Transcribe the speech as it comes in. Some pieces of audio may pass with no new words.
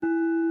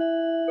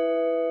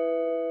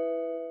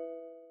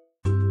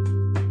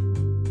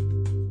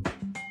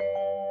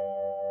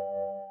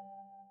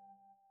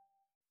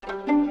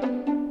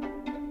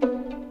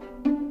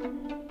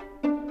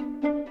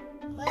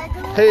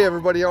Hey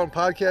everybody out in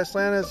podcast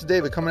land, it's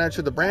David coming at you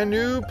with a brand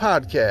new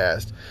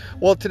podcast.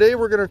 Well, today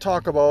we're going to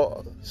talk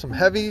about some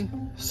heavy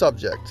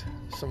subject,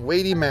 some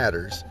weighty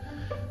matters.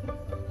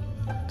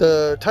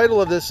 The title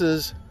of this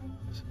is,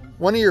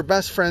 one of your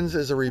best friends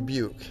is a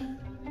rebuke.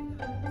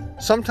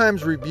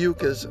 Sometimes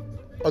rebuke is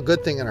a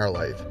good thing in our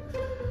life.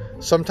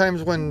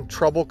 Sometimes when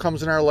trouble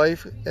comes in our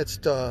life, it's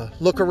to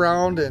look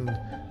around and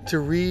to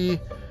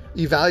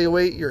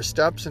reevaluate your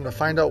steps and to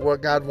find out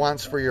what God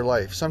wants for your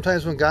life.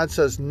 Sometimes when God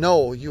says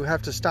no, you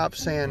have to stop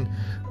saying,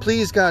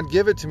 please God,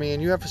 give it to me.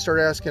 And you have to start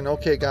asking,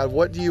 okay, God,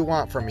 what do you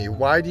want from me?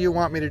 Why do you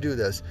want me to do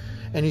this?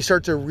 And you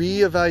start to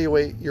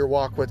reevaluate your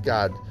walk with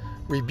God.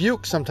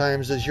 Rebuke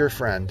sometimes is your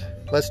friend.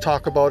 Let's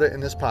talk about it in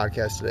this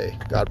podcast today.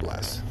 God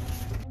bless.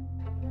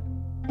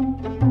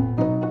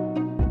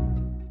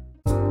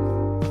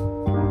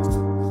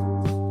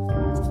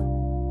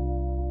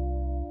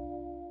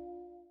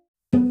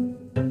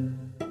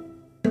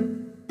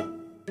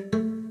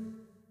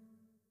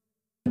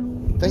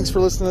 Thanks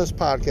for listening to this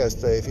podcast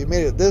today. If you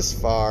made it this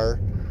far,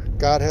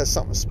 God has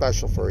something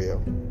special for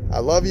you. I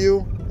love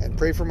you and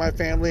pray for my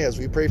family as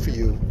we pray for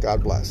you.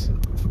 God bless.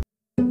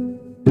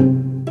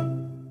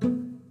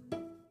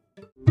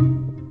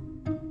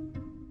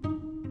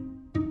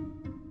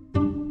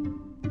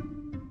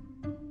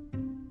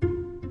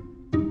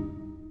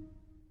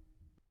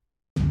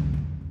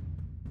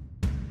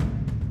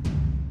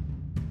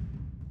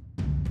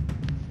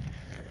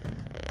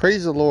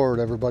 Praise the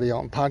Lord, everybody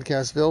out in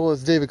Podcastville.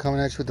 It's David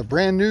coming at you with a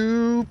brand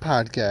new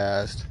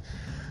podcast.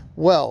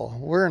 Well,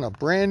 we're in a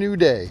brand new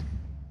day.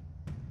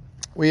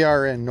 We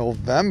are in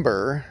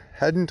November,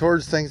 heading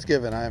towards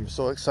Thanksgiving. I am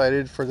so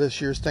excited for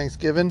this year's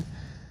Thanksgiving.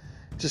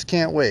 Just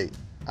can't wait.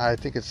 I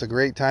think it's a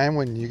great time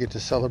when you get to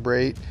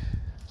celebrate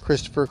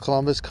Christopher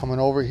Columbus coming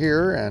over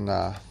here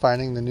and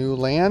finding the new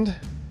land.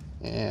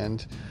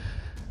 And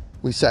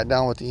we sat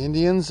down with the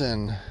Indians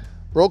and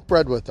broke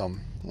bread with them.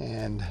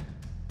 And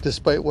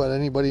despite what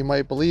anybody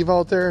might believe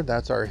out there,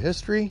 that's our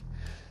history.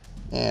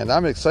 And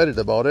I'm excited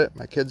about it.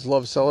 My kids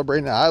love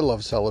celebrating it. I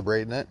love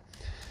celebrating it.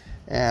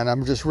 And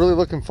I'm just really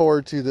looking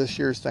forward to this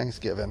year's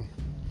Thanksgiving.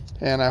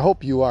 And I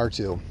hope you are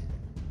too.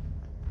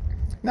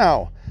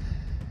 Now,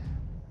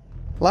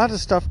 a lot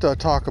of stuff to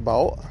talk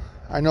about.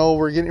 I know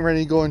we're getting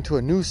ready to go into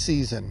a new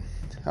season.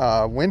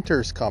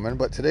 Winter's coming,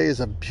 but today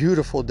is a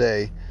beautiful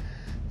day.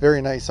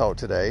 Very nice out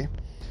today.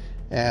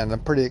 And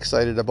I'm pretty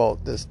excited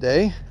about this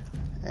day.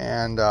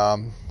 And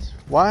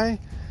why?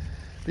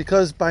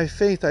 Because by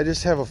faith, I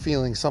just have a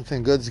feeling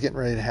something good's getting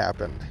ready to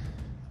happen.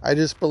 I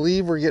just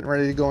believe we're getting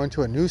ready to go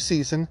into a new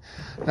season.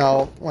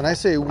 Now, when I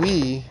say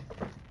we,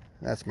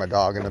 that's my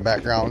dog in the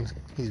background.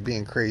 He's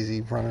being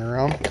crazy, running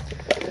around.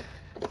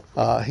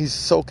 He's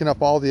soaking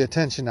up all the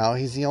attention now.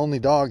 He's the only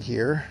dog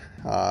here.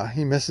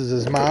 He misses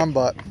his mom,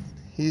 but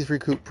he's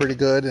recouped pretty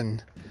good,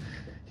 and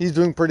he's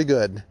doing pretty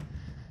good.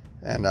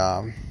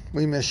 And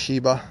we miss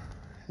Sheba,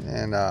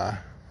 and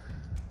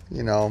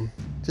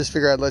just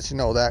figure I'd let you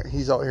know that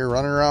he's out here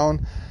running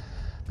around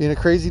being a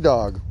crazy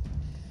dog.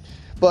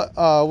 But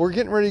we're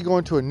getting ready to go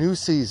into a new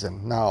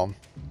season. Now,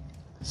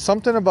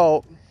 something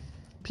about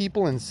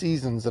people and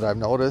seasons that I've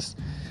noticed,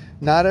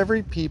 not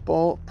every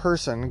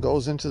person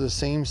goes into the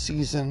same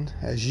season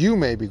as you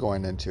may be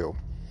going into.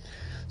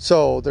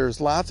 So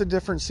there's lots of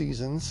different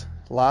seasons,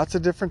 lots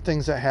of different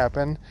things that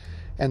happen,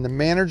 and the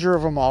manager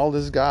of them all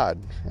is God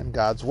and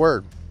God's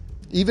Word.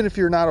 Even if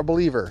you're not a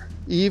believer,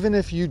 even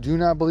if you do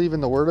not believe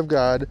in the Word of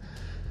God,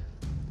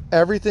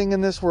 everything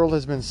in this world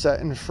has been set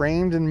and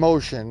framed in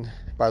motion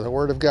by the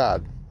Word of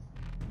God.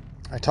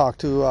 I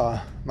talked to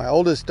my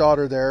oldest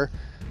daughter there,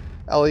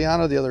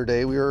 Eliana, the other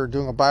day. We were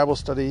doing a Bible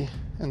study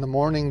in the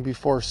morning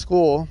before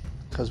school,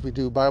 because we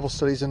do Bible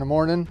studies in the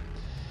morning.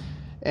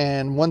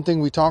 And one thing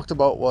we talked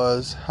about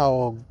was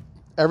how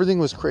everything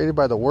was created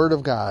by the Word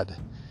of God.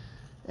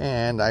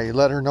 And I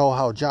let her know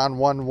how John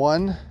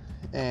 1:1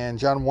 and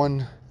John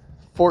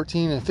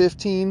 1:14 and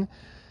 15,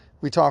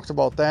 we talked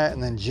about that.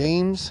 And then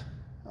James,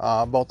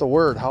 about the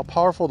Word, how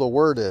powerful the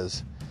Word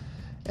is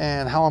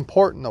and how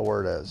important the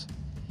Word is.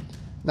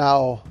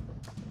 Now,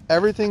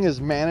 everything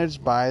is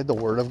managed by the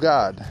Word of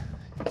God.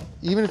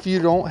 Even if you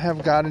don't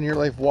have God in your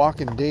life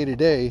walking day to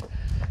day,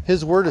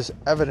 His Word is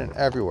evident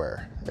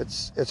everywhere.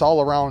 It's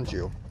all around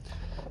you.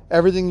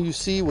 Everything you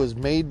see was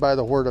made by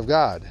the Word of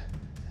God.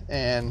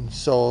 And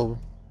so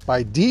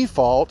by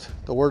default,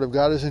 the Word of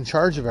God is in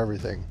charge of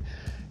everything.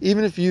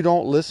 Even if you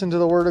don't listen to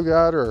the Word of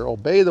God or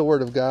obey the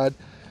Word of God,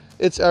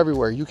 it's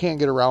everywhere. You can't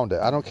get around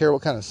it. I don't care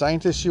what kind of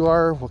scientist you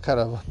are, what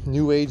kind of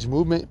New Age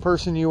movement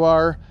person you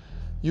are,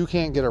 you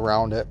can't get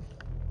around it.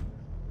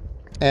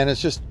 And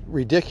it's just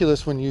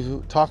ridiculous when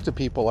you talk to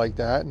people like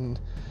that and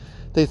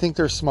they think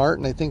they're smart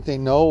and they think they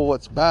know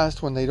what's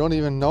best when they don't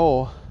even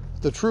know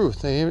the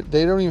truth. They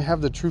don't even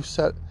have the truth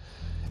set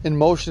in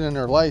motion in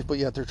their life, but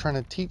yet they're trying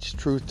to teach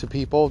truth to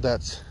people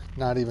that's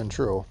not even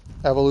true.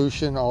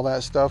 Evolution, all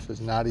that stuff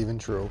is not even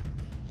true.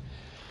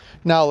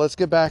 Now, let's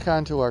get back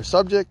onto our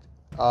subject.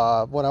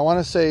 What I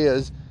want to say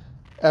is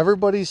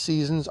everybody's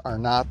seasons are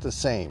not the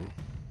same.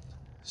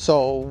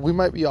 So we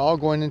might be all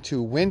going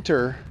into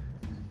winter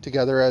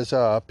together as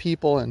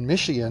people in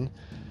Michigan.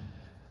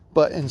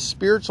 But in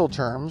spiritual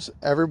terms,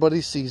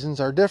 everybody's seasons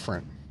are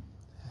different.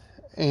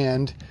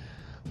 And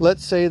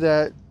let's say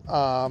that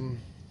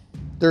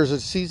there's a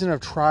season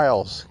of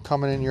trials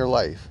coming in your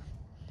life.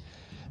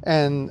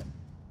 And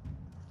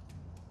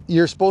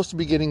you're supposed to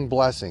be getting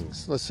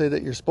blessings. Let's say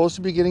that you're supposed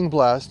to be getting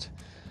blessed,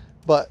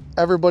 but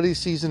everybody's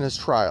season is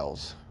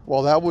trials.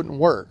 Well, that wouldn't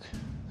work.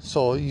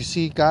 So you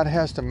see, God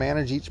has to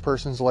manage each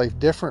person's life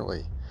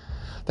differently.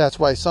 That's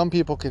why some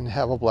people can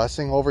have a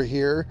blessing over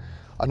here.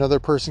 Another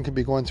person could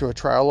be going through a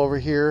trial over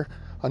here.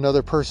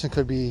 Another person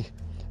could be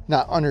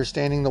not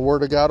understanding the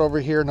Word of God over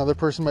here. Another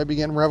person might be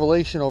getting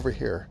revelation over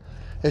here.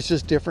 It's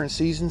just different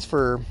seasons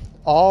for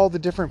all the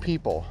different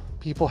people.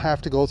 People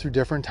have to go through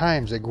different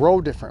times. They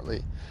grow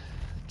differently.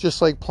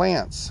 Just like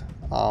plants.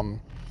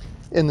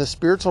 In the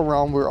spiritual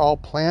realm, we're all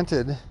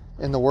planted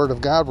in the Word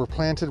of God. We're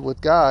planted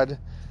with God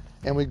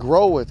and we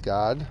grow with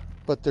God,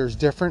 but there's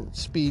different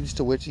speeds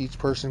to which each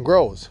person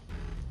grows.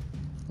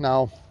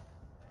 Now,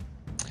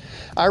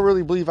 I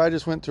really believe I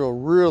just went through a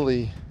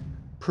really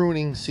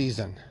pruning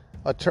season,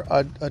 a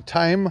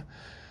time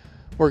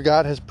where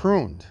God has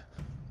pruned.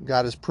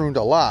 God has pruned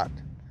a lot.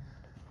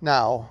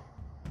 Now,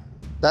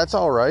 that's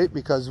all right,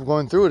 because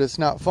going through it, it's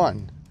not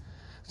fun.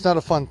 It's not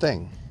a fun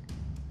thing.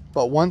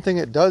 But one thing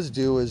it does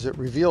do is it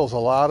reveals a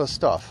lot of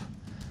stuff.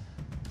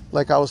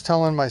 Like I was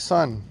telling my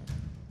son,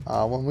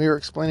 when we were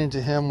explaining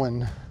to him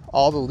when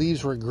all the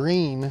leaves were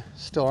green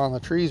still on the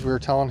trees, we were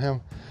telling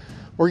him,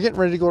 we're getting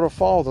ready to go to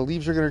fall. The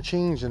leaves are going to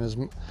change.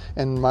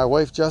 And my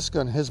wife Jessica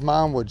and his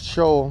mom would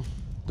show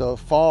the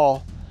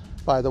fall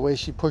by the way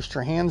she pushed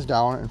her hands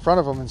down in front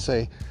of him and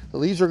say, the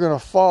leaves are going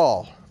to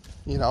fall,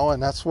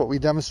 and that's what we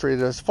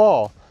demonstrated as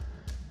fall.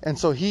 And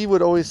so he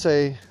would always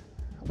say,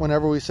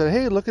 whenever we said,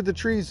 hey, look at the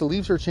trees, the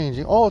leaves are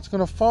changing. Oh, it's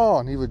going to fall.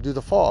 And he would do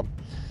the fall.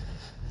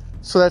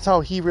 So that's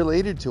how he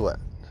related to it.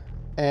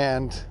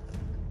 And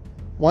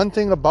one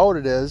thing about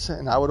it is,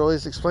 and I would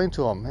always explain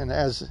to him, and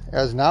as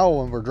now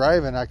when we're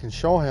driving, I can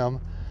show him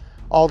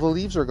all the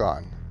leaves are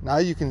gone. Now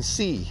you can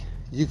see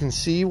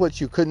what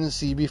you couldn't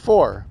see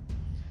before.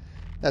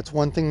 That's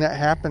one thing that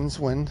happens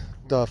when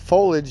the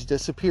foliage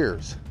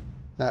disappears.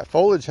 That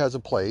foliage has a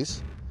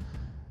place.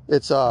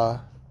 It's an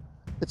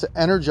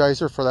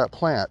energizer for that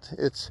plant.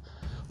 It's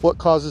what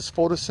causes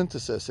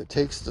photosynthesis. It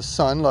takes the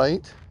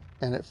sunlight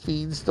and it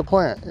feeds the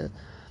plant.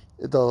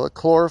 The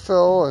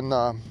chlorophyll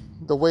and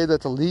the way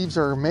that the leaves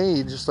are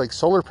made, just like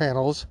solar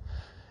panels,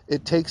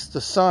 it takes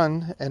the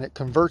sun and it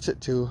converts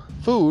it to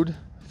food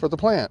for the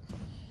plant.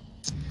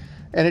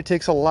 And it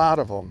takes a lot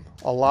of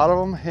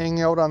them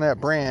hang out on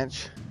that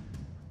branch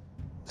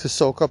to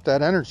soak up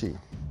that energy.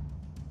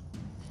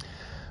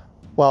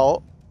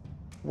 Well,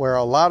 where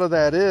a lot of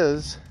that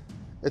is,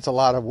 it's a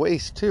lot of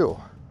waste too.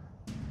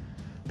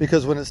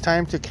 Because when it's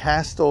time to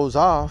cast those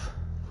off,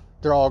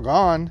 they're all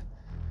gone.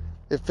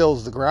 It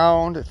fills the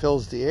ground, it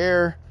fills the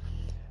air.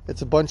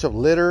 It's a bunch of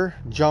litter,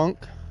 junk,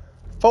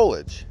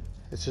 foliage.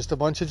 It's just a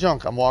bunch of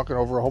junk. I'm walking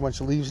over a whole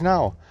bunch of leaves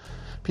now.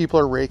 People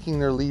are raking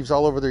their leaves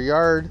all over their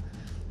yard.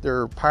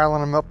 They're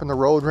piling them up in the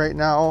road right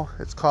now.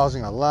 It's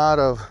causing a lot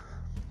of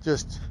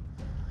just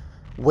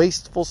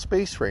wasteful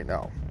space right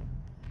now.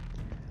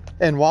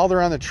 And while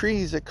they're on the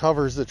trees, it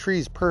covers the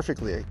trees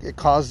perfectly. It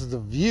causes the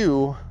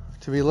view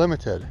to be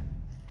limited.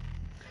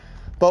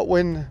 But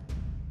when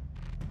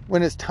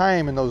it's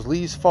time and those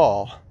leaves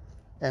fall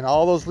and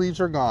all those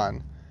leaves are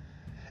gone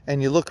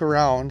and you look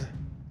around,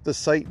 the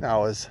sight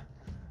now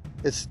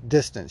it's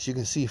distance. You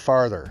can see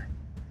farther.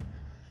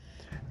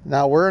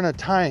 Now we're in a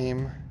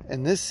time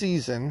in this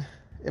season,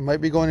 it might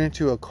be going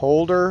into a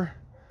colder,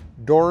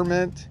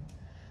 dormant,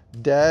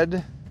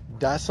 dead,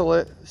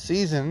 desolate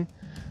season,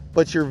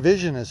 but your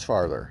vision is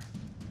farther.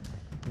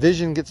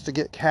 Vision gets to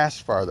get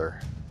cast farther.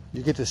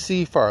 You get to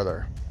see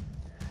farther.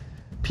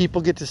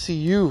 People get to see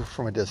you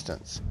from a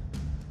distance.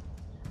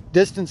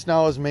 Distance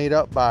now is made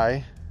up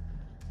by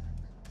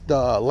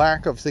the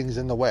lack of things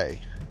in the way.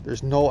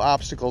 There's no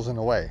obstacles in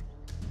the way.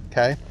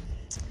 Okay?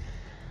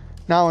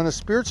 Now in the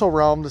spiritual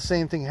realm, the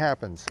same thing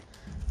happens.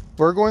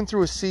 We're going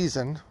through a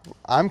season.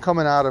 I'm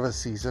coming out of a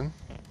season.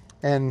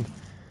 And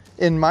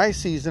in my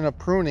season of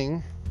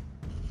pruning,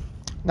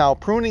 now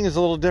pruning is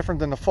a little different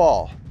than the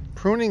fall.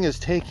 Pruning is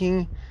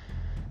taking,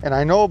 and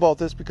I know about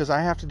this because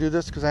I have to do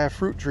this because I have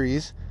fruit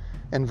trees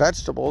and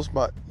vegetables,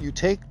 but you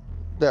take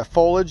that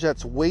foliage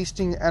that's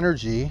wasting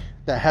energy,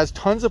 that has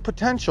tons of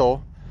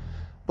potential,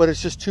 but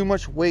it's just too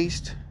much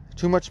waste,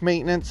 too much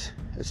maintenance,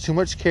 it's too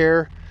much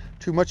care,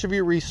 too much of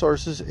your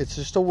resources, it's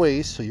just a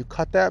waste. So you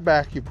cut that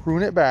back, you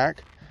prune it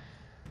back,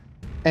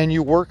 and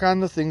you work on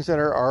the things that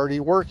are already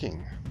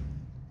working,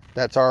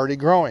 that's already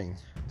growing,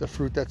 the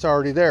fruit that's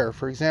already there.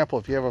 For example,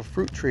 if you have a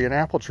fruit tree, an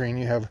apple tree, and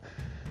you have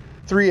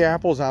 3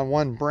 apples on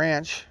one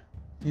branch,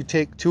 you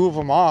take 2 of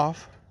them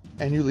off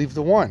and you leave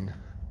the one.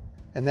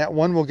 And that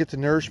one will get the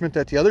nourishment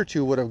that the other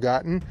 2 would have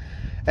gotten,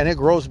 and it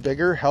grows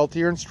bigger,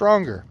 healthier, and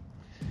stronger.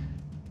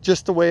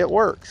 Just the way it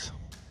works.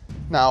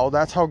 Now,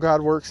 that's how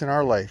God works in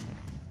our life.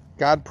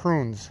 God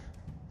prunes.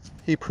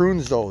 He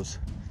prunes those.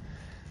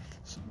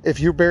 If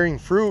you're bearing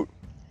fruit,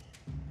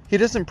 He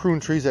doesn't prune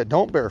trees that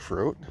don't bear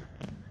fruit.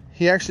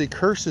 He actually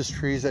curses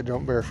trees that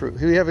don't bear fruit.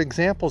 We have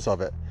examples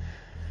of it.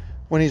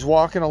 When he's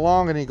walking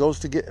along and he goes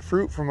to get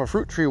fruit from a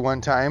fruit tree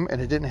one time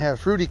and it didn't have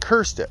fruit, he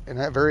cursed it. In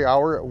that very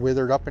hour, it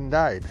withered up and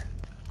died.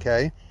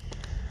 Okay?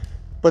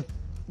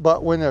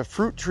 But when a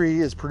fruit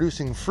tree is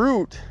producing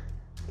fruit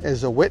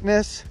as a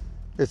witness,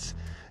 it's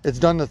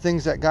done the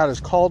things that God has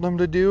called him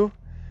to do.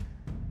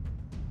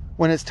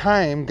 When it's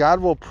time, God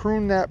will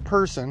prune that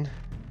person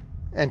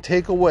and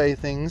take away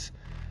things,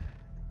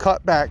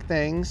 cut back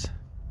things,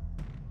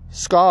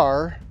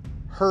 scar,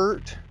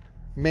 hurt,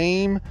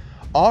 maim,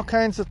 all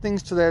kinds of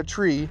things to that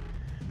tree,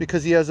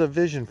 because he has a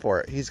vision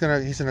for it. He's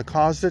gonna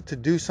cause it to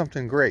do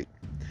something great.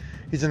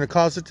 He's gonna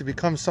cause it to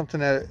become something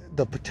that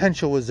the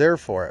potential was there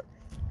for it.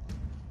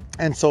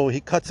 And so he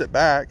cuts it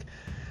back,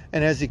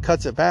 and as he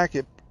cuts it back,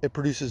 it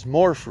produces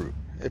more fruit.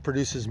 It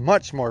produces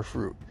much more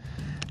fruit.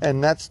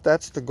 And that's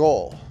the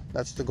goal.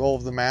 That's the goal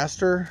of the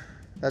master.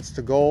 That's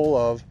the goal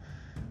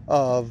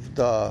of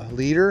the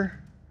leader.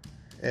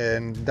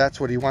 And that's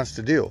what he wants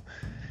to do.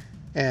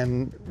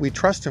 And we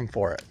trust him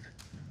for it.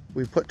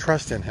 We put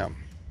trust in him.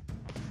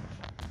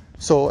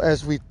 So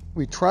as we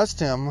trust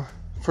him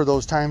for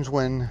those times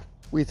when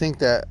we think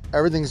that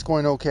everything's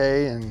going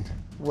okay, and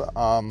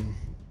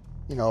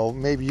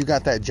maybe you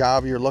got that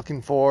job you're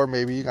looking for,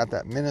 maybe you got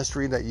that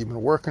ministry that you've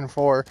been working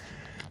for,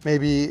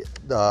 maybe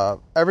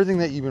everything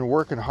that you've been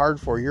working hard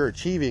for, you're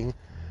achieving,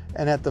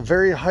 and at the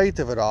very height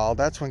of it all,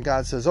 that's when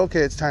God says,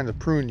 okay, it's time to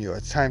prune you.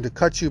 It's time to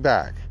cut you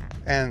back.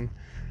 And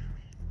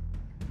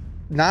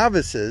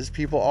novices,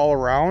 people all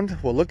around,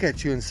 will look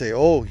at you and say,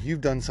 oh,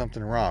 you've done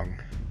something wrong.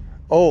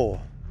 Oh,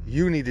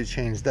 you need to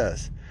change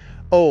this.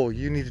 Oh,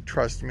 you need to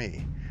trust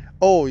me.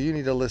 Oh, you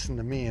need to listen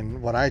to me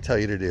and what I tell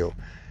you to do.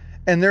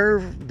 And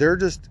they're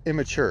just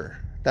immature.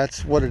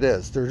 That's what it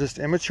is. They're just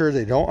immature.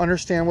 They don't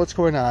understand what's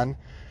going on.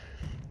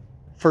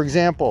 For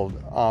example,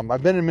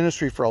 I've been in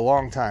ministry for a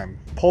long time,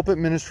 pulpit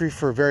ministry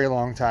for a very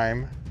long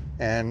time,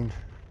 and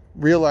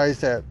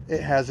realized that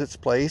it has its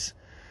place.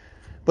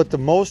 But the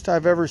most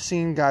I've ever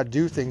seen God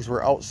do things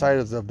were outside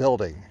of the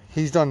building.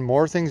 He's done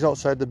more things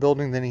outside the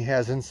building than he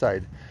has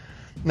inside.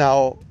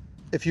 Now,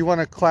 if you want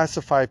to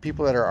classify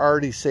people that are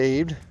already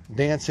saved,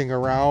 dancing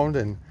around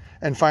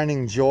and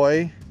finding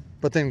joy,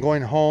 but then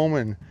going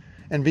home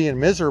and being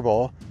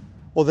miserable,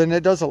 well, then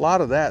it does a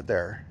lot of that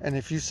there. And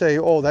if you say,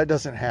 oh, that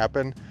doesn't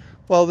happen,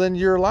 well, then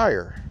you're a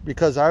liar,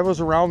 because I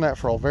was around that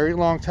for a very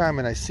long time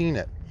and I seen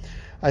it.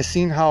 I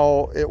seen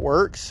how it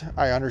works.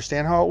 I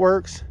understand how it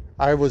works.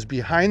 I was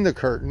behind the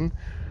curtain.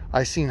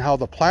 I seen how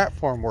the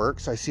platform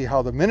works. I see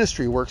how the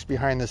ministry works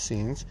behind the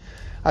scenes.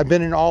 I've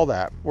been in all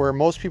that, where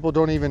most people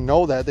don't even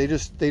know that. They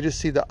just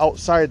see the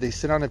outside. They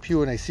sit on a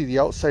pew and they see the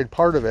outside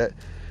part of it.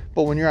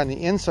 But when you're on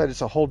the inside,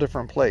 it's a whole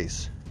different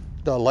place.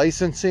 The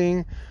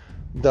licensing,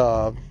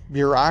 the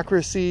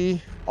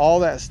bureaucracy, all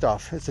that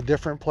stuff, it's a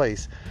different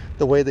place.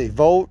 The way they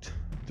vote,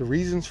 the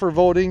reasons for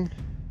voting,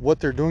 what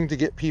they're doing to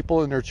get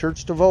people in their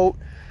church to vote,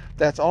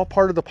 that's all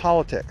part of the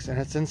politics, and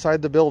it's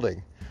inside the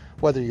building.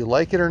 Whether you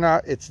like it or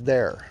not, it's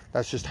there.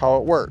 That's just how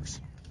it works.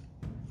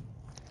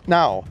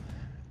 Now,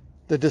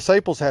 the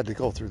disciples had to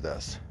go through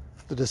this.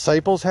 The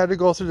disciples had to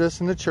go through this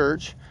in the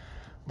church.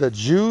 The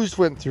Jews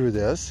went through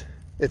this.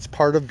 It's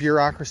part of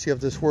bureaucracy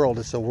of this world.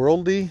 It's a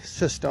worldly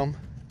system,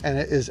 and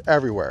it is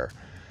everywhere.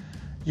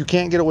 You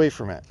can't get away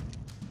from it.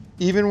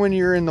 Even when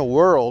you're in the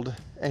world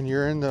and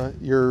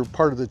you're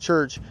part of the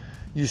church,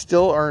 you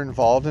still are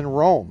involved in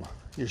Rome.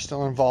 You're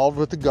still involved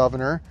with the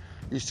governor.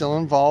 You're still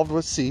involved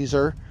with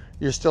Caesar.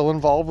 You're still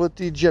involved with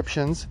the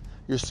Egyptians.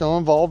 You're still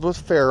involved with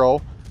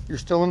Pharaoh. You're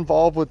still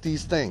involved with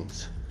these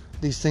things.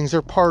 These things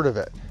are part of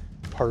it,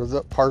 part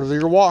of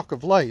your walk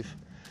of life.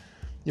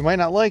 You might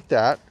not like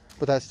that,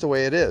 but that's the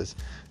way it is.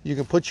 You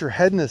can put your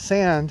head in the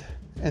sand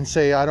and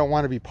say, I don't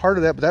want to be part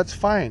of that, but that's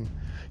fine.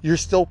 You're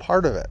still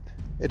part of it.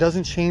 It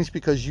doesn't change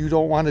because you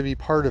don't want to be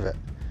part of it.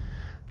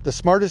 The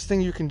smartest thing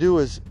you can do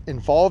is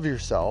involve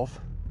yourself,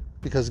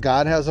 because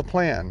God has a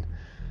plan.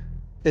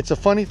 It's a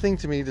funny thing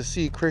to me to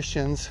see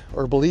Christians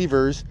or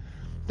believers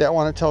that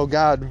want to tell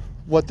God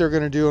what they're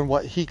going to do and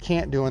what he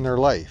can't do in their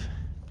life.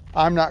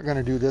 I'm not going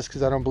to do this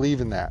because I don't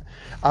believe in that.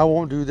 I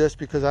won't do this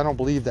because I don't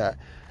believe that.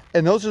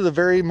 And those are the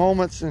very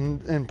moments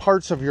and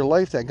parts of your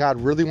life that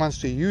God really wants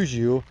to use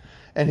you,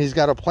 and he's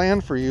got a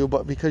plan for you,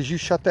 but because you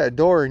shut that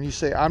door and you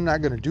say, I'm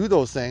not going to do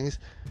those things,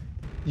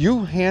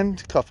 you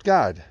handcuffed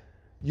God.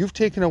 You've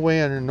taken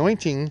away an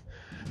anointing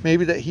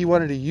maybe that he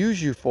wanted to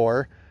use you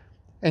for,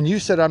 and you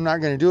said, I'm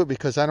not going to do it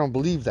because I don't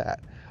believe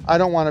that. I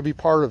don't want to be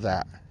part of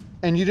that.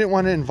 And you didn't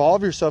want to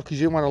involve yourself because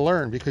you didn't want to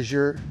learn, because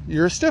you're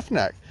a stiff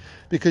neck,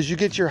 because you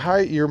get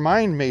your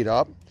mind made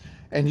up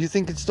and you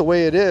think it's the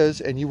way it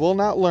is, and you will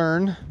not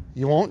learn.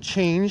 You won't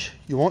change.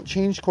 You won't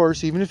change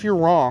course. Even if you're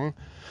wrong,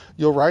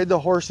 you'll ride the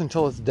horse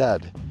until it's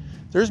dead.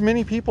 There's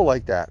many people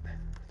like that.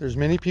 There's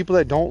many people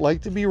that don't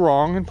like to be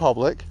wrong in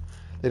public.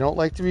 They don't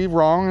like to be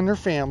wrong in their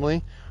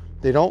family.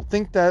 They don't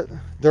think that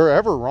they're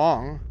ever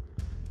wrong.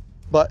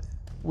 But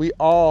we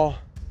all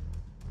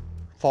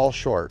fall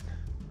short.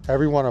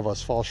 Every one of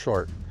us falls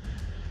short.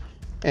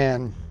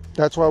 And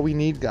That's why we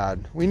need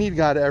God. We need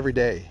God every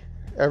day.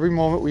 Every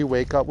moment we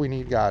wake up, we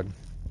need God.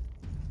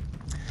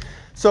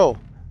 So,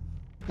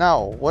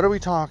 now, what are we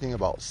talking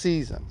about?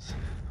 Seasons.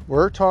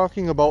 We're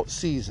talking about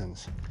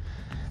seasons.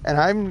 And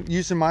I'm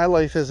using my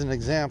life as an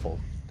example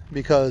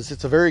because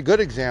it's a very good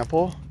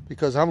example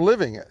because I'm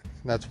living it.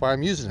 That's why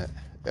I'm using it.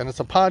 And it's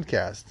a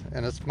podcast,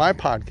 and it's my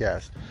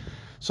podcast.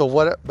 So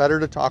what better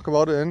to talk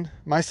about than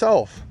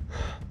myself,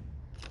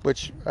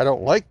 which I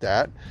don't like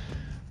that.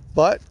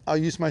 But I'll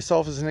use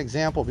myself as an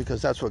example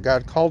because that's what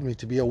God called me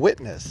to be, a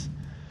witness.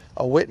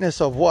 A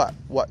witness of what?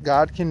 What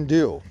God can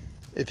do.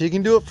 If He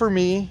can do it for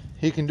me,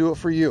 He can do it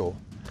for you.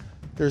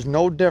 There's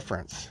no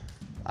difference.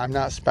 I'm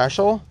not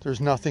special.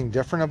 There's nothing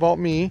different about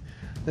me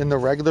than the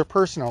regular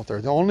person out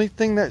there. The only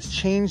thing that's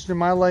changed in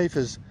my life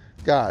is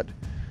God.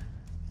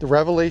 The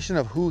revelation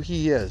of who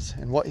He is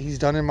and what He's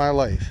done in my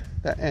life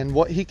and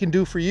what He can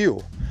do for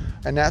you.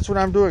 And that's what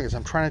I'm doing, is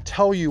I'm trying to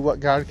tell you what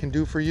God can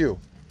do for you.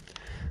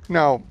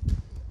 Now,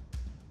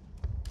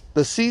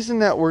 the season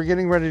that we're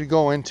getting ready to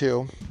go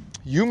into,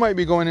 you might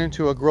be going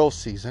into a growth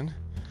season.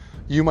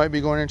 You might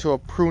be going into a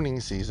pruning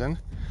season.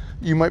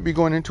 You might be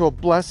going into a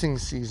blessing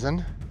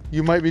season.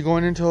 You might be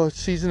going into a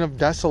season of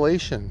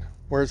desolation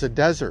where it's a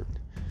desert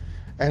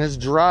and it's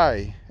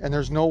dry and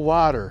there's no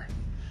water.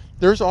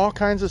 There's all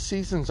kinds of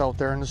seasons out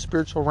there in the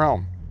spiritual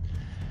realm.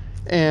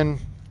 And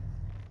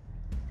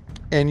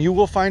you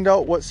will find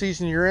out what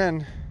season you're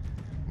in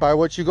by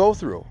what you go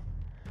through,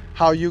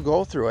 how you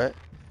go through it.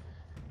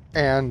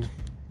 And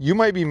you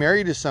might be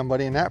married to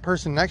somebody and that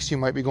person next to you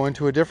might be going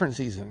to a different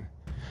season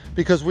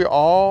because we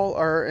all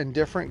are in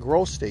different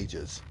growth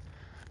stages.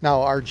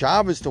 Now, our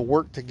job is to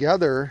work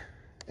together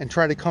and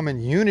try to come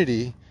in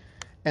unity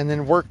and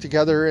then work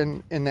together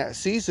in that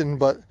season.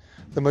 But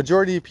the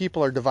majority of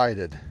people are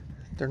divided.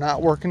 They're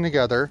not working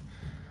together.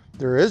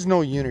 There is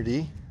no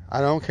unity.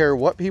 I don't care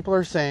what people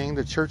are saying.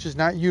 The church is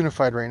not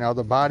unified right now.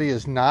 The body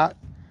is not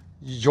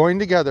joined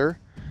together.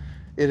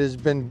 It has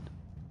been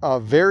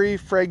very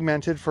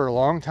fragmented for a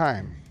long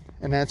time.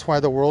 And that's why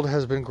the world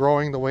has been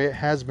growing the way it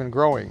has been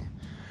growing.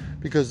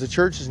 Because the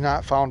church has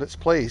not found its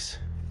place.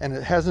 And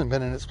it hasn't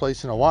been in its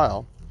place in a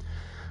while.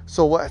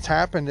 So what's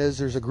happened is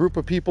there's a group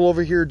of people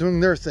over here doing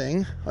their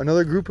thing.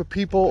 Another group of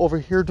people over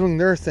here doing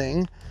their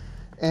thing.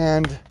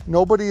 And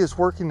nobody is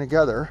working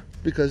together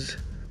because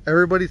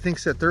everybody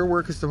thinks that their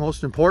work is the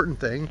most important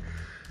thing.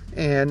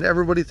 And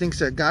everybody thinks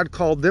that God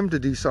called them to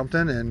do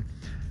something.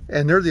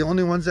 And they're the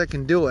only ones that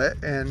can do it.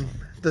 And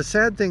the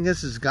sad thing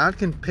is God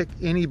can pick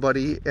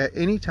anybody at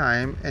any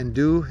time and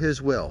do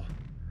His will.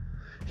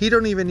 He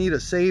don't even need a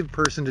saved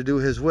person to do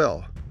His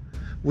will.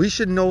 We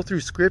should know through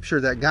Scripture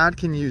that God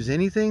can use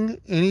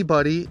anything,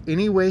 anybody,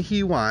 any way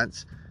He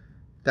wants.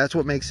 That's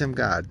what makes Him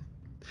God.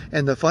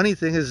 And the funny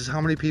thing is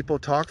how many people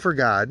talk for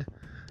God,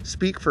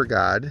 speak for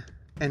God,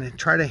 and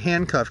try to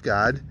handcuff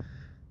God,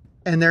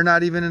 and they're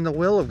not even in the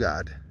will of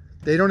God.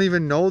 They don't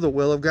even know the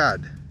will of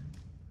God.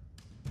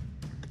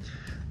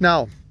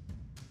 Now,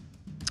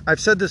 I've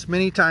said this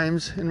many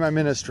times in my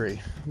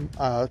ministry,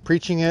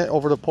 preaching it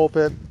over the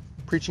pulpit,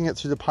 preaching it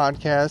through the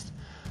podcast,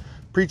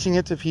 preaching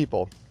it to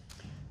people.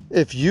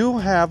 If you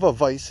have a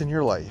vice in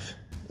your life,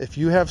 if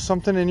you have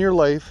something in your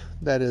life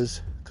that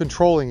is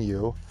controlling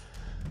you,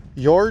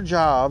 your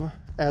job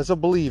as a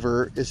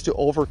believer is to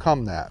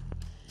overcome that.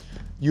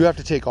 You have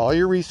to take all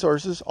your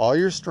resources, all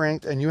your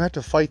strength, and you have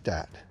to fight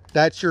that.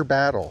 That's your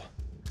battle.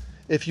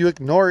 If you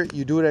ignore it,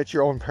 you do it at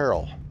your own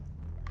peril.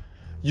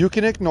 You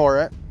can ignore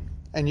it,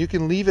 and you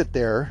can leave it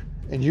there,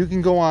 and you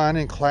can go on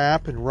and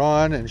clap and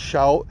run and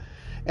shout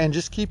and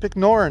just keep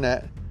ignoring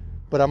it.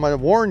 But I'm going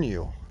to warn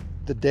you,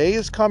 the day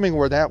is coming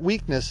where that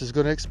weakness is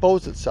going to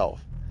expose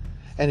itself.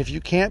 And if you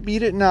can't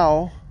beat it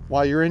now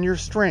while you're in your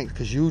strength,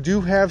 because you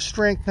do have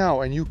strength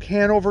now and you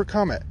can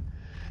overcome it.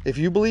 If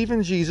you believe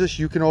in Jesus,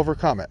 you can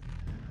overcome it.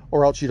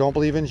 Or else you don't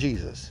believe in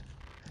Jesus.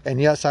 And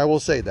yes, I will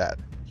say that.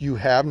 You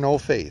have no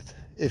faith.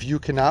 If you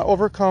cannot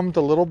overcome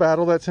the little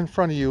battle that's in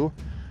front of you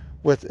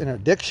with an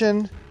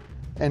addiction,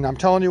 and I'm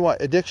telling you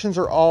what, addictions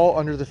are all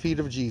under the feet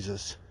of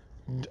Jesus.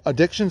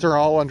 Addictions are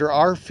all under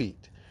our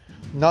feet.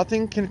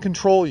 Nothing can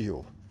control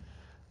you.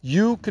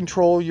 You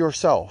control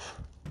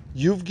yourself.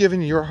 You've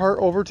given your heart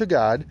over to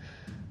God.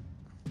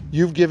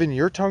 You've given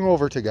your tongue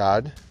over to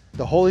God.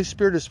 The Holy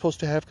Spirit is supposed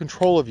to have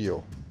control of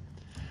you.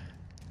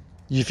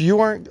 If you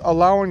aren't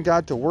allowing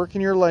God to work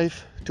in your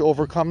life to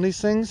overcome these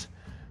things,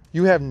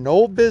 you have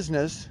no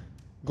business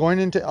going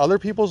into other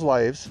people's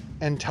lives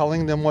and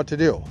telling them what to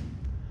do.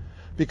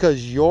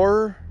 Because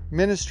your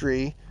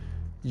ministry,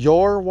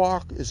 your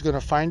walk is going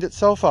to find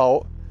itself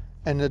out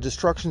and the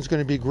destruction is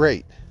going to be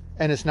great.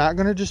 And it's not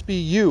going to just be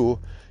you.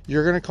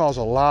 You're going to cause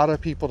a lot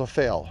of people to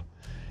fail.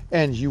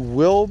 And you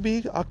will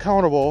be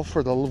accountable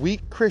for the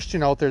weak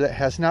Christian out there that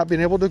has not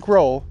been able to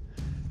grow,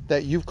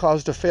 that you've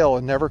caused to fail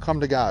and never come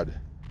to God.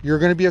 You're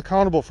going to be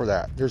accountable for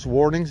that. There's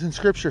warnings in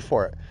Scripture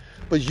for it.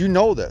 But you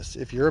know this.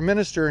 If you're a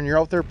minister and you're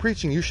out there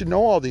preaching, you should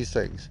know all these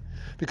things.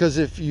 Because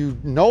if you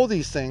know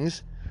these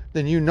things,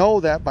 then you know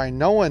that by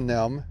knowing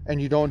them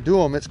and you don't do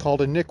them, it's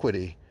called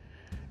iniquity.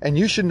 And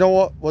you should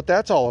know what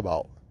that's all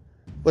about.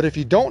 But if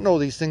you don't know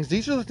these things,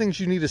 these are the things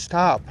you need to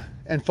stop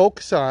and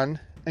focus on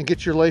and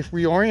get your life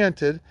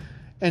reoriented,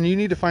 and you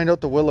need to find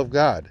out the will of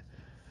God.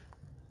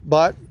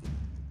 But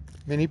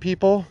many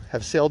people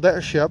have sailed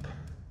that ship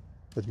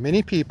with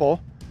many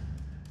people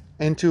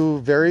into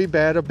very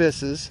bad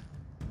abysses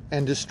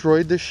and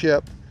destroyed the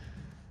ship,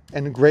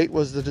 and great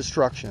was the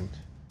destruction.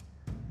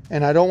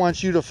 And I don't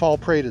want you to fall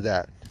prey to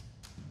that.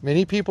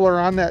 Many people are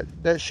on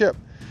that ship.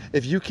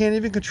 If you can't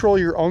even control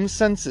your own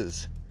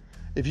senses,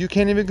 if you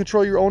can't even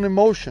control your own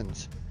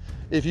emotions,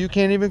 if you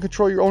can't even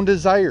control your own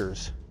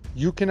desires,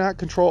 you cannot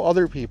control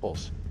other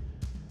people's.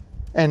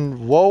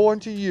 And woe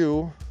unto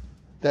you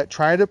that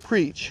try to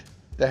preach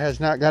that has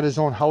not got his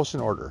own house in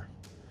order,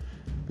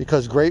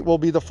 because great will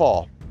be the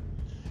fall.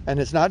 And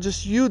it's not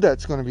just you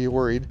that's going to be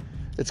worried,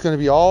 it's going to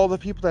be all the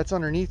people that's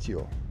underneath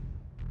you.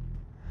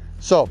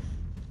 So,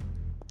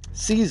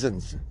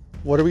 seasons.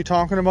 What are we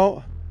talking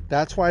about?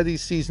 That's why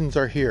these seasons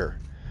are here.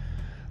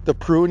 The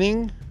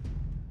pruning,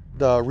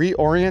 the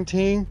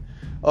reorienting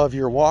of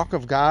your walk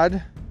of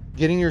God,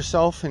 getting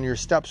yourself and your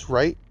steps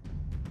right,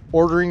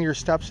 ordering your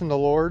steps in the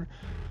Lord,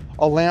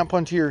 a lamp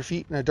unto your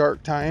feet in a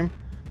dark time.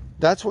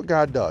 That's what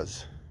God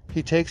does.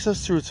 He takes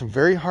us through some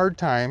very hard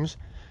times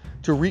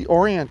to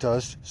reorient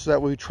us so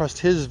that we trust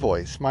his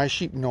voice. My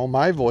sheep know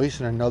my voice,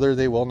 and another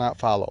they will not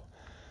follow.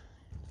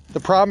 The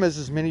problem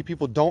is many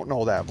people don't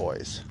know that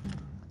voice.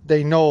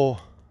 They know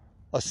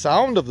a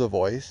sound of the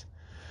voice,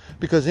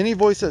 because any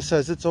voice that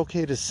says it's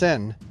okay to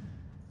sin,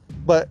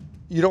 but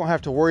you don't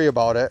have to worry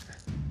about it,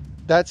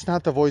 that's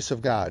not the voice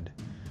of God.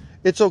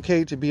 It's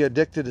okay to be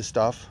addicted to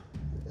stuff.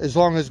 As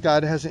long as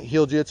God hasn't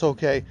healed you, it's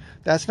okay.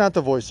 That's not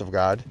the voice of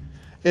God.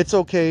 It's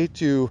okay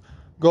to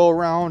go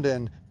around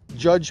and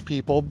judge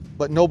people,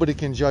 but nobody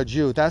can judge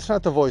you. That's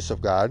not the voice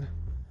of God.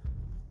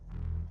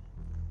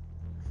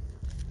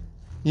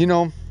 You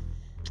know,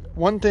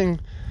 one thing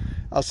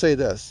I'll say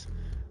this.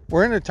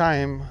 We're in a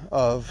time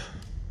of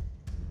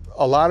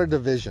a lot of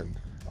division.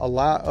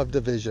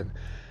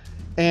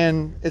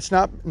 And it's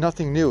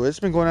nothing new. It's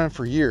been going on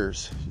for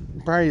years,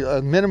 probably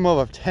a minimum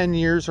of 10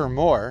 years or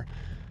more.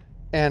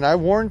 And I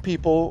warned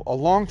people a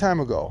long time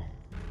ago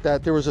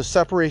that there was a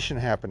separation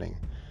happening.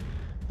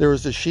 There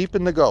was the sheep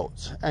and the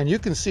goats, and you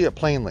can see it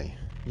plainly.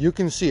 You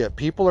can see it.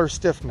 People are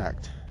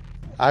stiff-necked.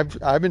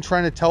 I've been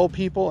trying to tell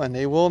people, and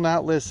they will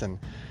not listen.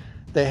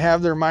 They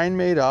have their mind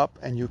made up,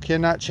 and you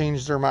cannot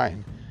change their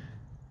mind.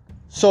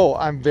 So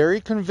I'm very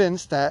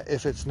convinced that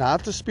if it's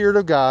not the Spirit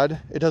of God,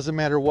 it doesn't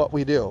matter what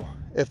we do.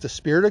 If the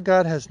Spirit of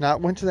God has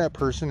not went to that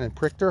person and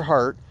pricked their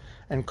heart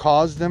and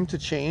caused them to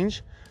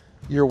change,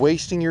 you're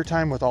wasting your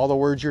time with all the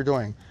words you're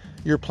doing.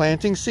 You're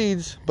planting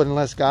seeds, but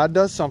unless God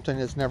does something,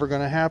 it's never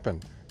going to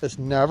happen. It's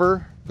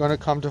never going to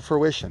come to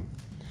fruition.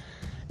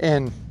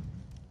 And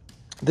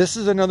this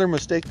is another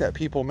mistake that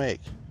people make.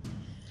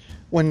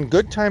 When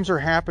good times are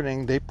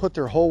happening, they put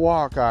their whole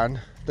walk on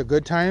the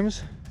good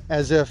times,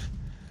 as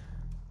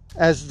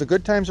the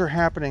good times are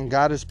happening,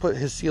 God has put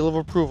his seal of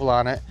approval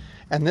on it,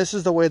 and this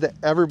is the way that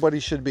everybody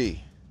should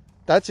be.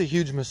 That's a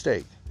huge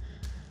mistake,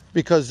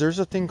 because there's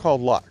a thing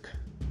called luck.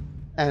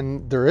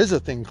 And there is a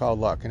thing called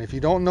luck. And if you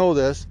don't know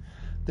this,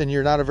 then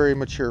you're not a very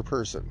mature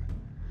person.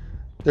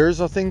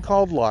 There's a thing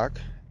called luck,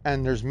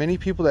 and there's many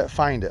people that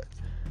find it.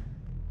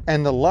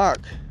 And the luck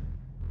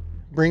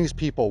brings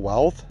people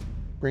wealth,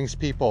 brings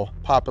people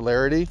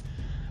popularity,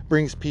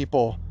 brings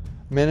people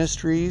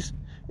ministries,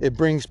 it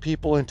brings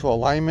people into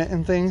alignment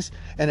and things,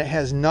 and it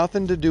has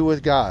nothing to do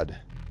with God.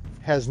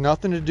 It has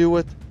nothing to do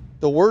with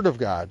the Word of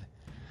God.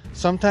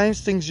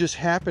 Sometimes things just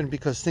happen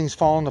because things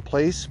fall into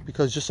place,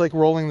 because just like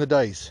rolling the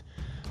dice,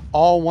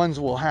 all ones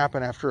will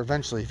happen after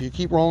eventually. If you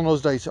keep rolling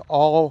those dice,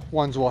 all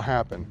ones will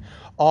happen.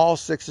 All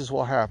sixes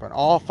will happen.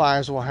 All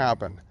fives will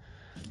happen.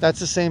 That's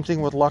the same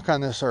thing with luck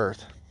on this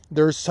earth.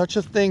 There's such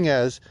a thing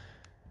as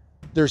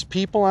there's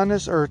people on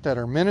this earth that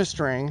are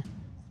ministering,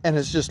 and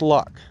it's just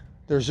luck.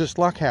 There's just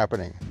luck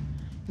happening.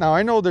 Now,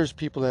 I know there's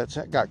people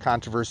that got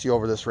controversy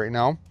over this right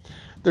now.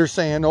 They're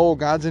saying, oh,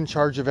 God's in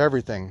charge of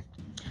everything.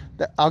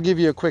 I'll give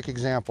you a quick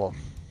example.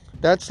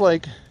 That's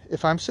like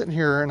if I'm sitting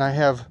here and I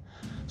have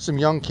some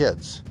young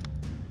kids,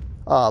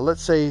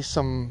 let's say a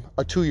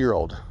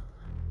 2-year-old,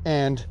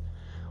 and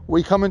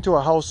we come into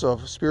a house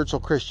of spiritual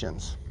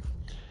Christians,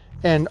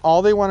 and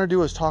all they want to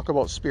do is talk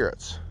about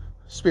spirits.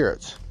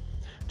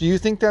 Do you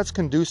think that's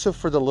conducive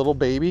for the little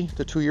baby,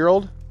 the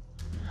 2-year-old?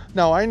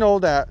 Now, I know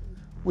that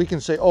we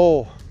can say,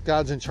 oh,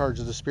 God's in charge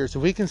of the spirits.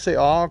 We can say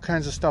all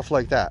kinds of stuff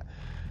like that.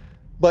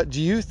 But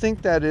do you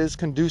think that is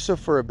conducive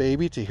for a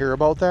baby to hear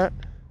about that?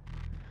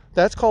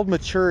 That's called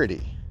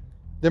maturity.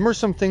 Them are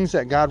some things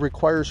that God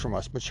requires from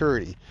us,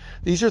 maturity.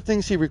 These are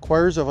things he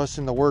requires of us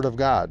in the Word of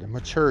God,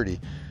 maturity.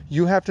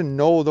 You have to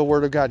know the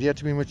Word of God. You have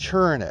to be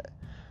mature in it.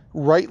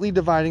 Rightly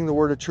dividing the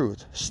word of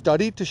truth.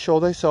 Study to show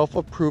thyself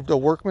approved, a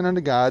workman unto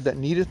God, that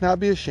needeth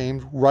not be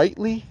ashamed,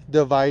 rightly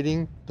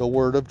dividing the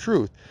word of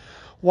truth.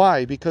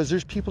 Why? Because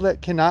there's people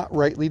that cannot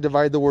rightly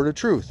divide the word of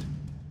truth.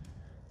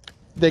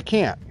 They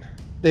can't.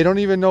 They don't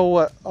even know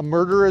what a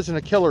murderer is and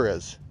a killer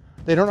is.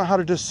 They don't know how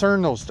to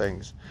discern those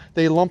things.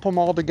 They lump them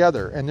all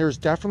together. And there's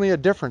definitely a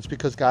difference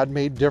because God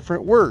made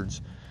different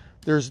words.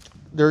 There's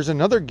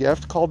another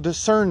gift called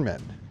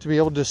discernment, to be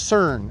able to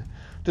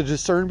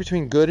discern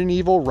between good and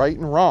evil, right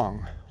and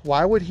wrong.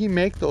 Why would he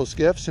make those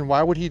gifts and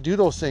why would he do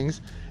those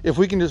things if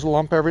we can just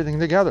lump everything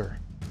together?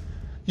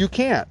 You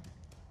can't.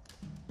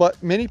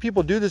 But many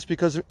people do this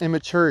because of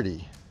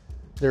immaturity.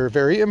 They're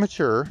very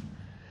immature.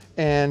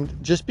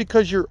 And just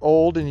because you're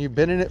old and you've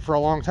been in it for a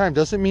long time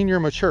doesn't mean you're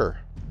mature.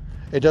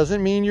 It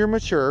doesn't mean you're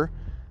mature,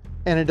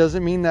 and it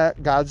doesn't mean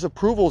that God's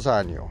approval's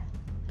on you.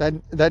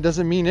 That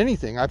doesn't mean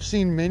anything. I've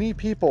seen many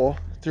people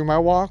through my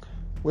walk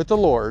with the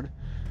Lord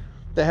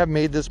that have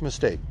made this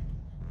mistake.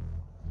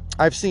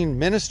 I've seen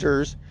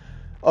ministers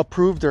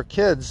approve their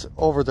kids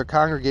over their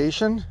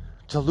congregation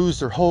to lose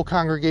their whole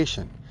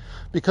congregation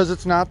because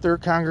it's not their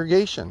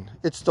congregation.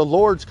 It's the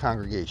Lord's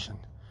congregation.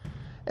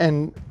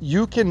 And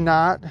you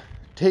cannot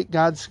take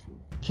God's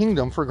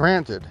kingdom for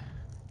granted.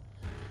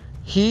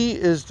 He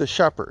is the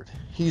shepherd.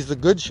 He's the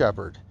good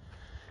shepherd.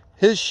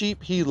 His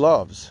sheep he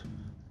loves.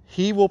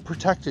 He will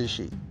protect his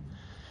sheep.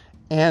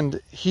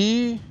 And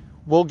he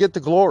will get the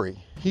glory.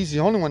 He's the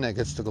only one that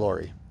gets the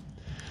glory.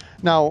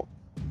 Now,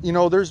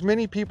 there's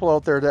many people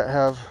out there that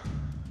have,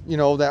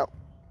 that,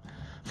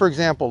 for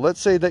example, let's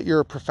say that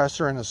you're a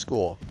professor in a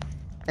school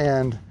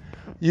and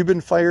you've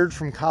been fired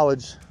from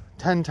college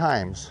 10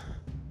 times,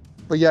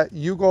 but yet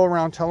you go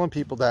around telling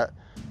people that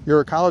you're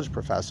a college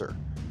professor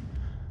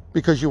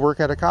because you work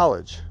at a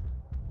college,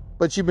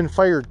 but you've been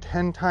fired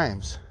 10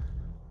 times.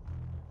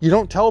 You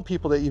don't tell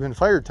people that you've been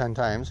fired 10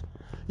 times.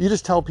 You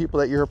just tell people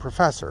that you're a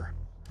professor.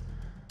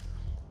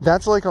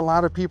 That's like a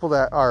lot of people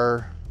that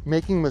are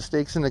making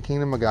mistakes in the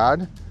kingdom of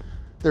God.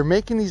 They're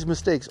making these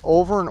mistakes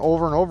over and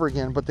over and over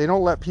again, but they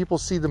don't let people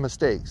see the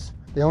mistakes.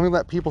 They only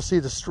let people see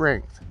the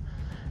strength.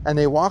 And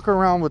they walk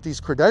around with these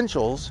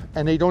credentials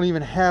and they don't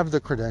even have the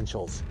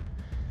credentials.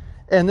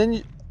 And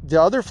then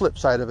the other flip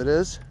side of it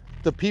is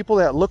the people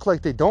that look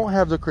like they don't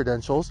have the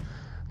credentials,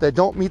 that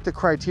don't meet the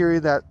criteria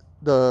that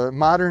the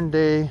modern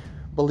day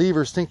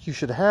believers think you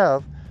should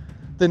have,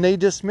 then they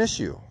dismiss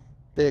you.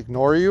 They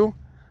ignore you.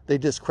 They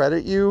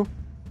discredit you.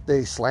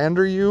 They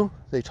slander you.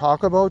 They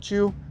talk about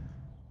you.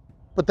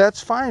 But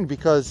that's fine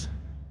because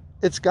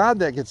it's God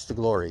that gets the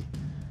glory.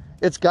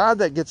 It's God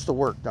that gets the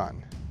work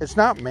done. It's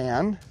not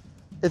man.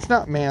 It's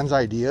not man's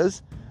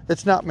ideas.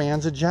 It's not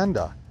man's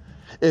agenda.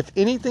 If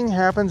anything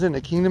happens in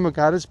the kingdom of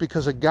God, it's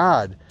because of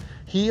God.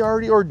 He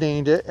already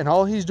ordained it, and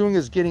all he's doing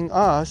is getting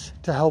us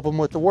to help him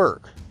with the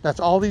work. That's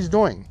all he's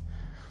doing.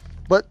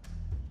 But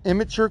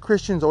immature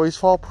Christians always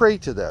fall prey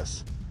to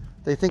this.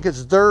 They think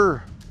it's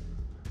the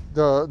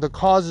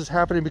cause is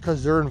happening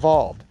because they're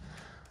involved.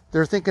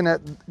 They're thinking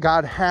that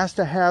God has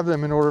to have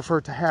them in order for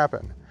it to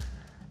happen.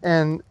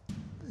 And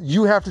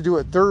you have to do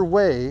it their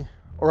way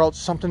or else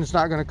something's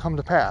not going to come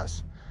to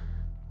pass.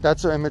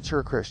 That's an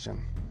immature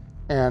Christian.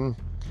 And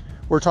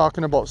we're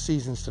talking about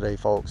seasons today,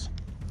 folks.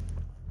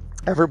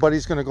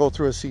 Everybody's going to go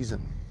through a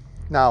season.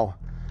 Now,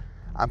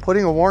 I'm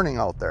putting a warning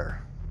out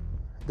there.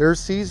 There's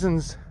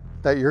seasons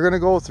that you're going to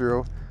go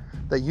through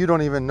that you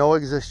don't even know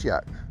exist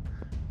yet.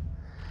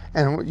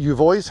 And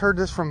you've always heard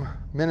this from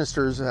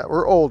ministers that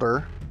were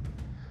older,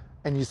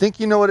 and you think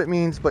you know what it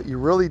means, but you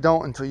really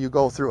don't until you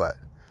go through it.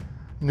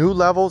 New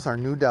levels are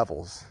new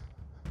devils.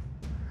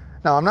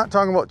 Now, I'm not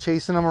talking about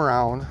chasing them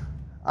around.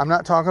 I'm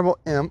not talking about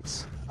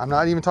imps. I'm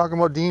not even talking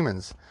about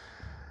demons.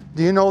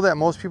 Do you know that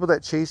most people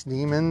that chase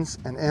demons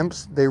and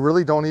imps, they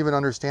really don't even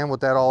understand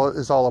what that all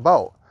is all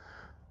about?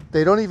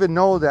 They don't even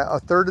know that a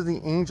third of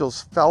the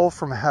angels fell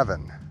from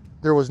heaven.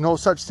 There was no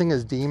such thing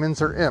as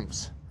demons or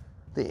imps.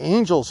 The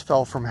angels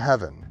fell from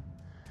heaven.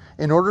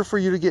 In order for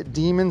you to get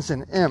demons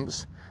and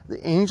imps,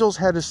 the angels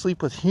had to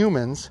sleep with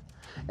humans,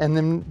 and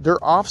then their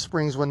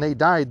offsprings, when they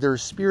died, their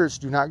spirits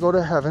do not go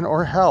to heaven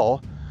or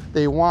hell.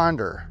 They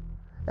wander,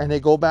 and they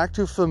go back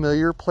to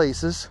familiar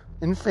places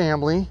in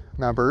family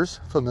members,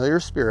 familiar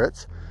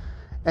spirits,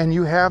 and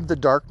you have the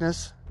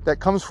darkness that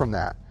comes from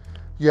that.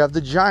 You have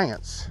the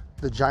giants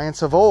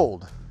of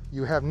old.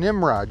 You have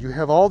Nimrod. You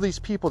have all these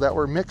people that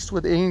were mixed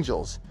with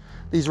angels.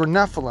 These were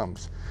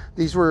Nephilims.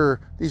 These were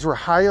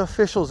high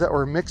officials that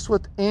were mixed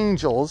with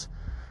angels,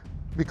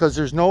 because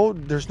there's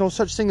no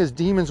such thing as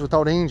demons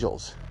without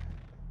angels.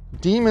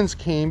 Demons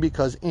came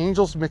because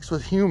angels mixed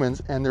with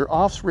humans, and their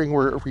offspring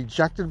were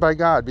rejected by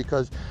God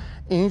because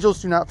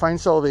angels do not find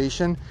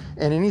salvation,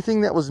 and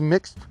anything that was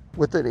mixed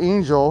with an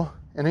angel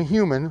and a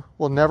human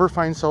will never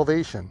find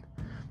salvation.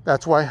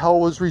 That's why hell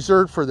was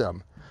reserved for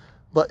them.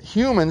 But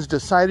humans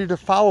decided to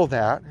follow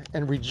that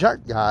and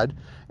reject God,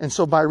 and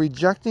so by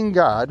rejecting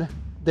God,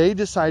 they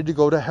decided to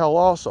go to hell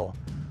also.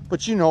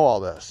 But you know all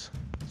this.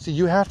 See,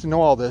 you have to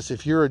know all this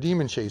if you're a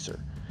demon chaser.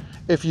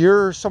 If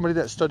you're somebody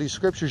that studies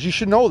scriptures, you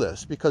should know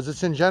this because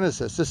it's in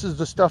Genesis. This is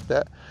the stuff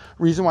that,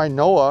 reason why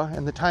Noah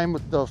and the time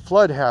the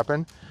flood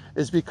happened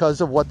is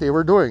because of what they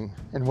were doing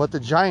and what the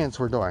giants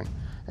were doing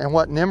and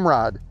what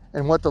Nimrod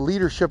and what the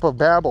leadership of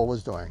Babel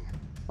was doing.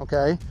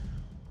 Okay?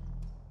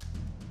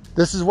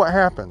 This is what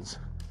happens.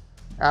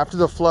 After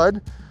the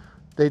flood,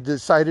 They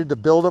decided to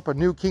build up a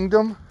new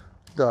kingdom.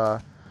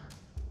 The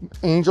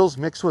angels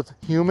mixed with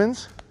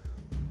humans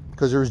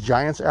because there's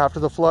giants after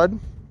the flood.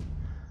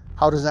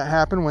 How does that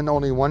happen when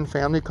only one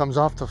family comes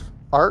off the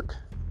ark?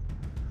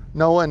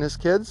 Noah and his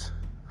kids.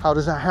 How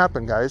does that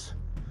happen, guys?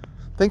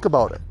 Think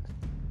about it.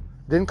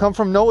 Didn't come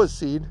from Noah's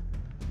seed.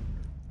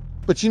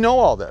 But you know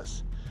all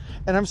this.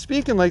 And I'm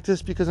speaking like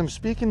this because I'm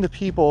speaking to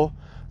people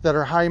that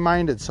are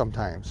high-minded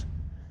sometimes.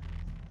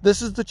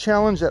 This is the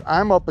challenge that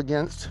I'm up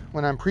against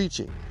when I'm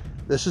preaching.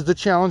 This is the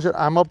challenge that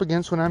I'm up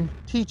against when I'm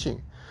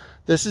teaching.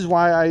 This is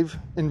why I've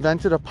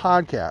invented a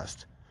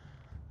podcast.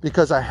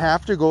 Because I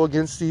have to go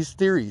against these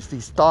theories,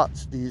 these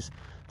thoughts, these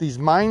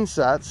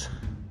mindsets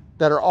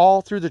that are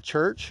all through the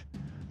church,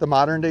 the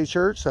modern day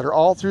church, that are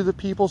all through the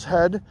people's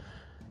head.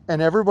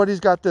 And everybody's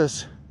got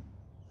this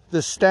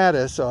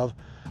status of,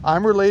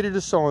 I'm related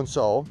to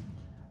so-and-so.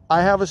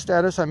 I have a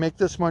status, I make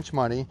this much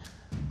money.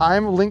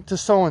 I'm linked to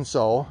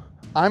so-and-so.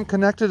 I'm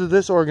connected to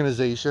this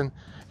organization.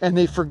 And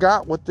they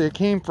forgot what they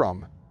came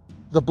from.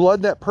 The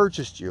blood that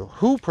purchased you,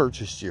 who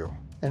purchased you,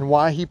 and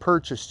why he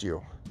purchased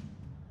you.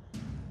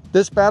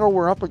 This battle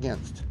we're up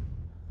against.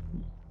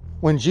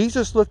 When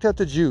Jesus looked at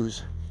the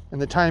Jews in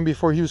the time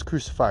before he was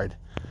crucified,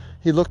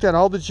 he looked at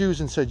all the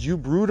Jews and said, "You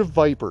brood of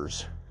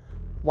vipers."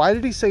 Why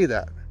did he say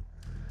that?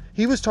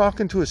 He was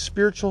talking to a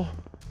spiritual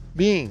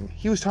being.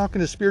 He was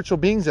talking to spiritual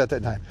beings at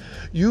that time.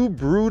 You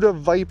brood of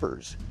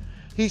vipers.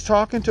 He's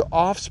talking to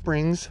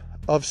offsprings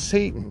of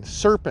Satan,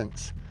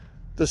 serpents,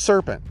 the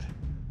serpent,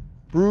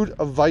 brood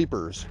of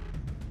vipers.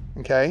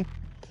 Okay?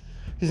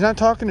 He's not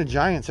talking to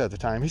giants at the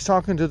time. He's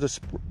talking to the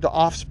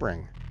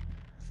offspring.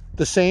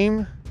 The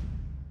same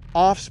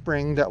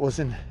offspring that was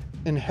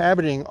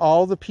inhabiting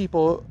all the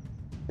people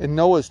in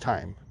Noah's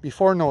time,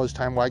 before Noah's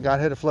time, why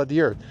God had to flood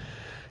the earth.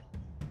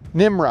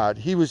 Nimrod,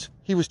 he was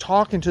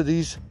talking to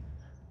these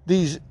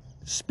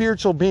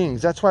spiritual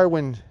beings. That's why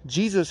when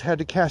Jesus had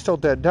to cast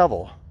out that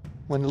devil,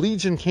 when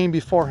Legion came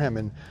before him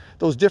and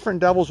those different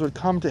devils would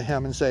come to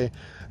him and say,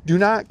 "Do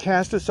not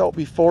cast us out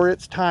before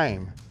it's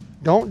time.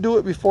 Don't do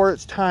it before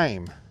it's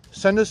time.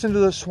 Send us into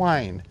the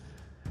swine."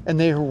 And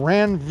they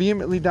ran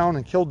vehemently down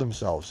and killed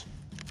themselves.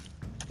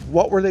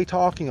 What were they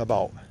talking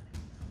about?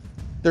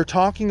 They're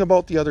talking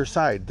about the other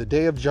side, the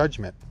day of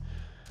judgment.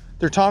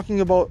 They're talking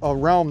about a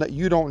realm that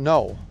you don't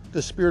know,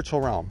 the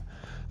spiritual realm.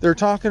 They're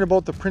talking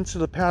about the prince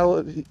and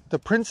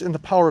the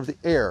power of the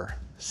air,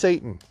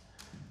 Satan.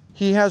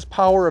 He has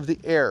power of the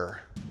air,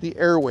 the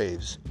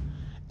airwaves.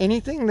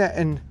 Anything that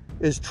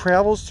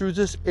travels through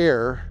this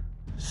air,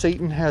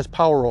 Satan has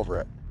power over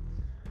it.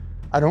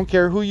 I don't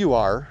care who you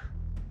are.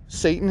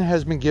 Satan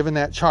has been given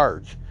that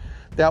charge.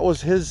 That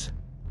was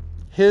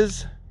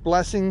his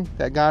blessing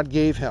that God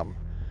gave him.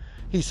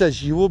 He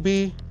says, you will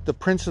be the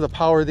prince of the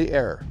power of the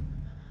air.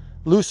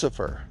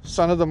 Lucifer,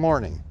 son of the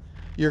morning.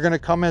 You're going to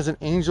come as an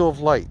angel of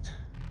light.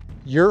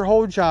 Your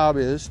whole job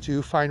is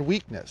to find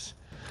weakness.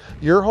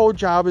 Your whole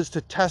job is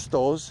to test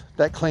those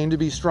that claim to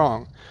be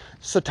strong.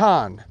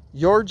 Satan,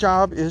 your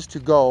job is to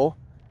go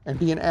and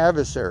be an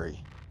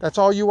adversary. That's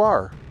all you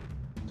are.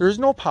 There is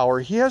no power.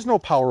 He has no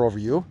power over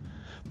you.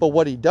 But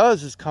what he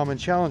does is come and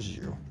challenge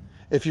you.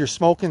 If you're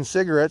smoking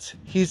cigarettes,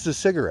 he's the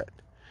cigarette.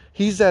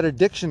 He's that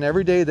addiction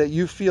every day that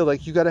you feel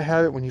like you got to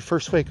have it when you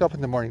first wake up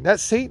in the morning.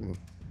 That's Satan.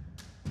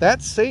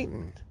 That's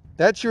Satan.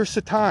 That's your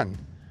Satan.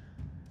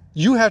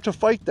 You have to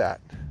fight that.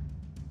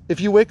 If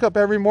you wake up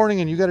every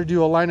morning and you got to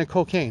do a line of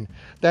cocaine,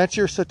 that's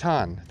your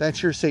Satan.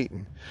 That's your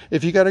Satan.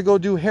 If you got to go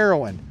do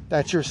heroin,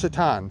 that's your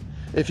Satan.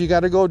 If you got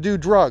to go do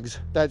drugs,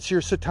 that's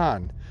your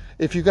Satan.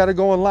 If you got to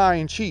go and lie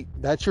and cheat,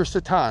 that's your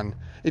Satan.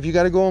 If you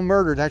got to go and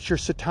murder, that's your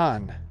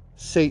Satan.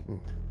 Satan.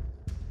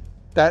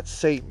 That's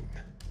Satan.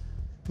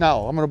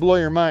 Now, I'm going to blow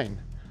your mind.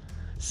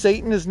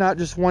 Satan is not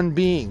just one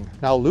being.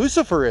 Now,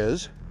 Lucifer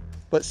is,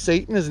 but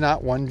Satan is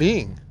not one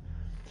being.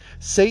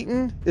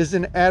 Satan is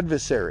an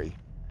adversary.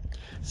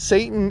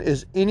 Satan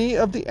is any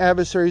of the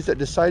adversaries that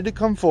decide to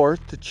come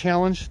forth to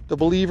challenge the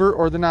believer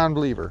or the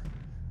non-believer.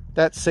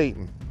 That's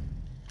Satan.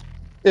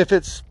 If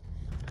it's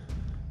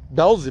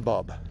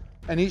Beelzebub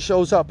and he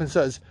shows up and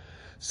says,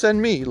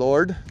 "Send me,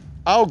 Lord,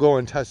 I'll go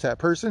and test that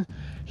person,"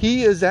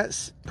 he is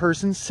that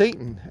person's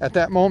Satan at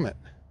that moment.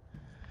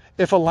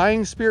 If a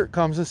lying spirit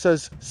comes and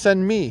says,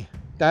 "Send me,"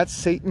 that's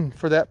Satan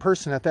for that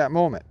person at that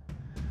moment.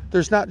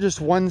 There's not just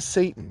one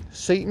Satan.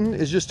 Satan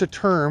is just a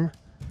term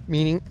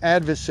meaning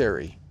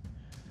adversary.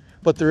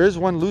 But there is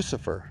one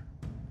Lucifer.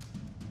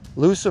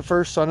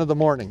 Lucifer, son of the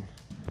morning.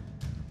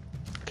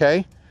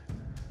 Okay?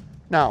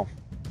 Now,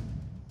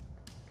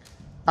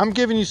 I'm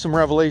giving you some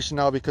revelation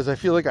now because I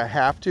feel like I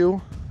have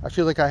to. I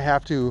feel like I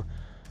have to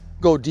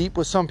go deep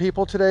with some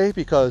people today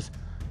because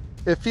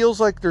it feels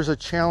like there's a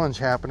challenge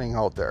happening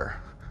out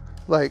there.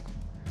 Like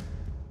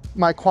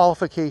my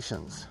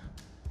qualifications.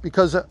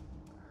 Because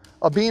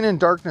of being in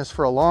darkness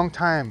for a long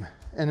time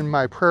and in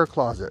my prayer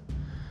closet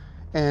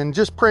and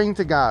just praying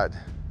to God,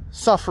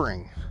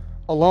 suffering,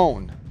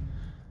 alone,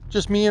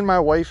 just me and my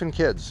wife and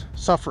kids,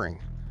 suffering.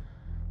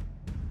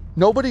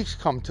 Nobody's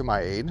come to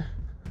my aid.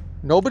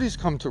 Nobody's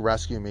come to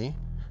rescue me.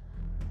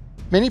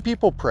 Many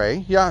people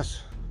pray,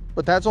 yes,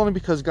 but that's only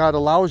because God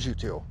allows you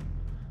to.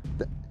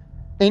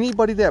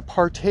 Anybody that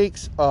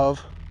partakes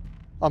of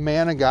a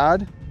man of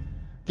God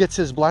gets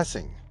his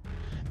blessing.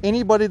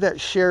 Anybody that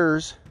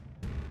shares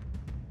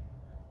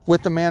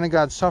with the man of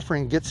God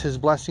suffering gets his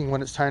blessing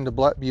when it's time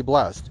to be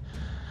blessed.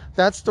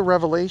 That's the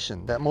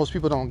revelation that most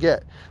people don't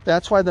get.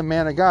 That's why the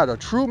man of God, a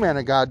true man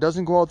of God,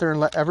 doesn't go out there and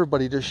let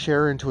everybody just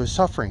share into his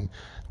suffering.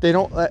 They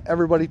don't let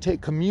everybody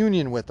take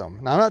communion with them.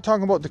 Now, I'm not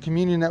talking about the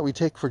communion that we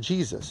take for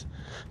Jesus.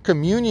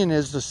 Communion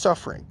is the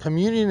suffering.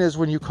 Communion is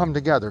when you come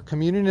together.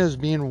 Communion is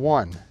being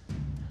one.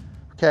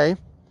 Okay?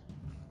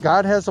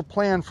 God has a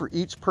plan for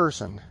each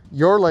person.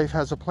 Your life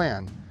has a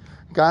plan.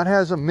 God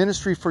has a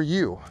ministry for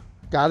you.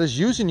 God is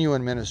using you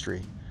in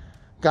ministry.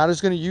 God is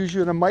going to use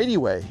you in a mighty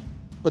way.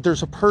 But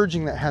there's a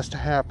purging that has to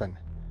happen.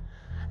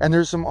 And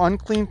there's some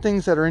unclean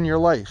things that are in your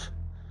life.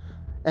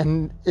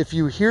 And if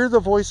you hear the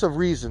voice of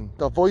reason,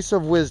 the voice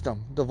of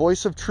wisdom, the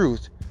voice of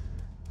truth,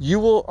 you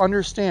will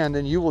understand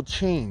and you will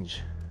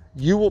change.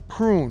 You will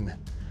prune.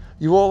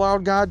 You will allow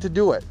God to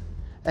do it.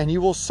 And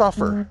you will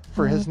suffer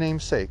for his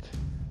name's sake.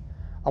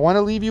 I want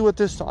to leave you with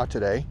this thought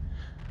today.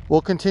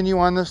 We'll continue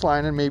on this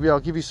line, and maybe I'll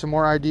give you some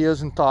more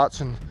ideas and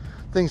thoughts and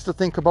things to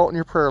think about in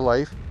your prayer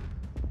life.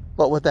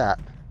 But with that,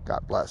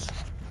 God bless.